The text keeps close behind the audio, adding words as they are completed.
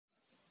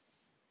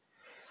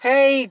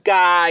Hey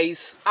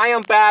guys, I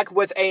am back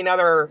with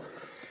another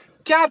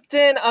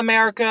Captain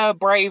America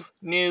Brave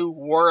New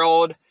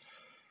World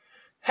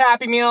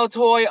Happy Meal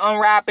toy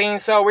unwrapping.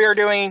 So we are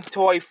doing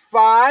toy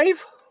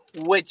 5,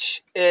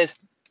 which is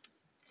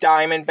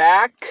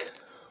Diamondback.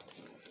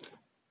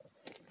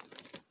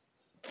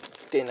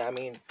 Didn't I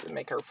mean to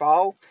make her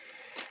fall?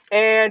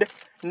 And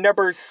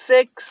number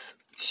 6,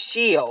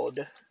 Shield.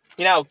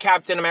 You know,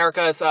 Captain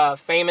America's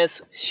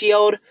famous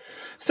shield.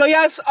 So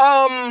yes,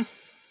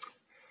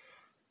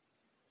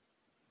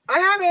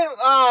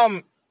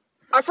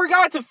 I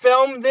forgot to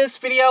film this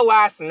video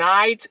last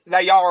night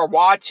that y'all are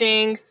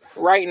watching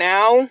right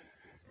now.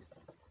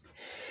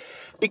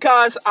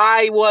 Because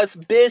I was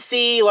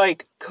busy,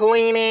 like,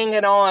 cleaning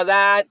and all of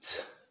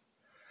that.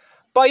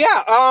 But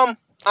yeah,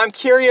 I'm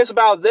curious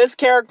about this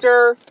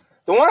character.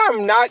 The one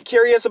I'm not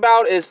curious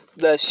about is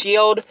the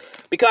shield.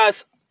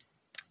 Because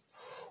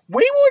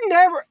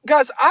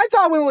I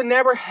thought we would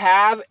never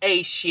have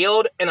a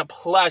shield in a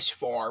plush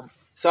form.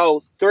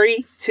 So,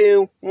 3,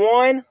 2,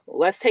 1,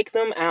 let's take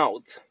them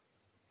out.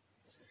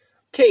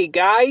 Okay,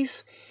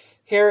 guys,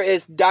 here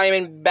is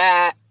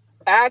Diamondback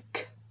out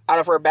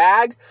of her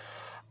bag.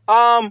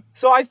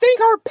 So I think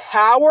her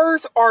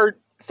powers are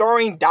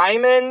throwing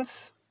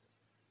diamonds.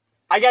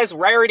 I guess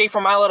Rarity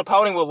from My Little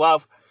Pony will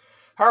love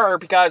her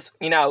because,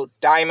 you know,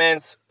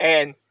 diamonds,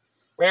 and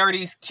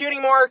Rarity's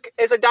cutie mark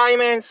is a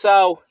diamond,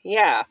 so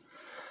yeah.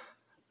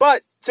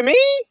 But to me,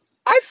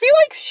 I feel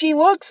like she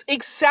looks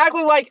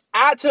exactly like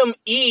Atom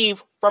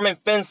Eve from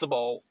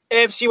Invincible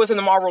if she was in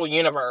the Marvel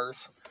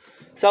Universe.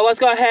 So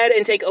let's go ahead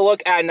and take a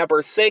look at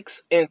number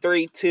 6 in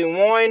 3, 2,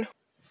 1.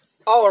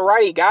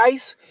 Alrighty,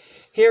 guys.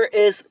 Here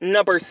is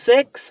number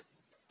 6.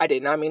 I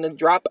did not mean to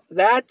drop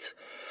that.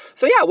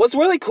 So yeah, what's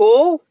really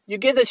cool, you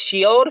get the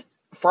shield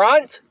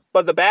front,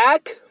 but the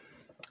back,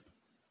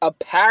 a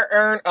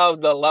pattern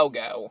of the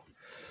logo.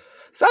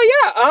 So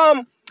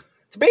yeah,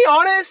 to be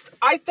honest,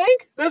 I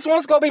think this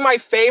one's going to be my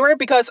favorite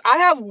because I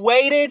have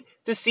waited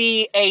to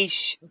see a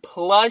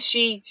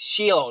plushy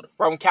shield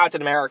from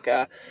Captain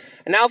America.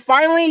 And now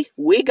finally,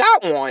 we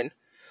got one.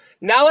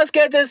 Now let's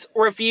get this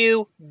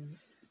review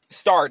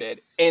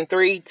started. In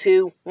 3,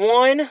 2,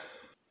 1.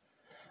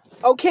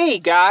 Okay,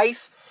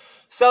 guys.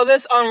 So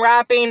this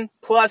unwrapping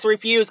plus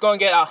review is going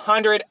to get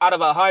 100 out of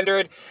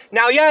 100.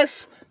 Now,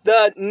 yes,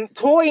 the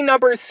toy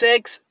number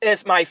 6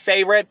 is my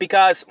favorite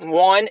because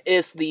 1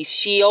 is the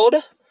shield.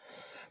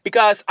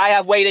 Because I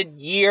have waited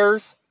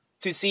years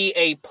to see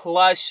a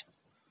plush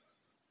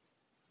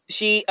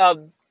sheet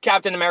of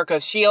Captain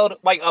America's shield.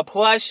 Like a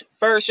plush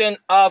version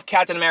of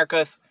Captain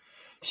America's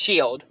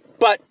shield.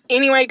 But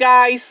anyway,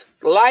 guys,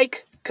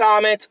 like,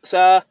 comment,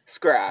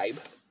 subscribe.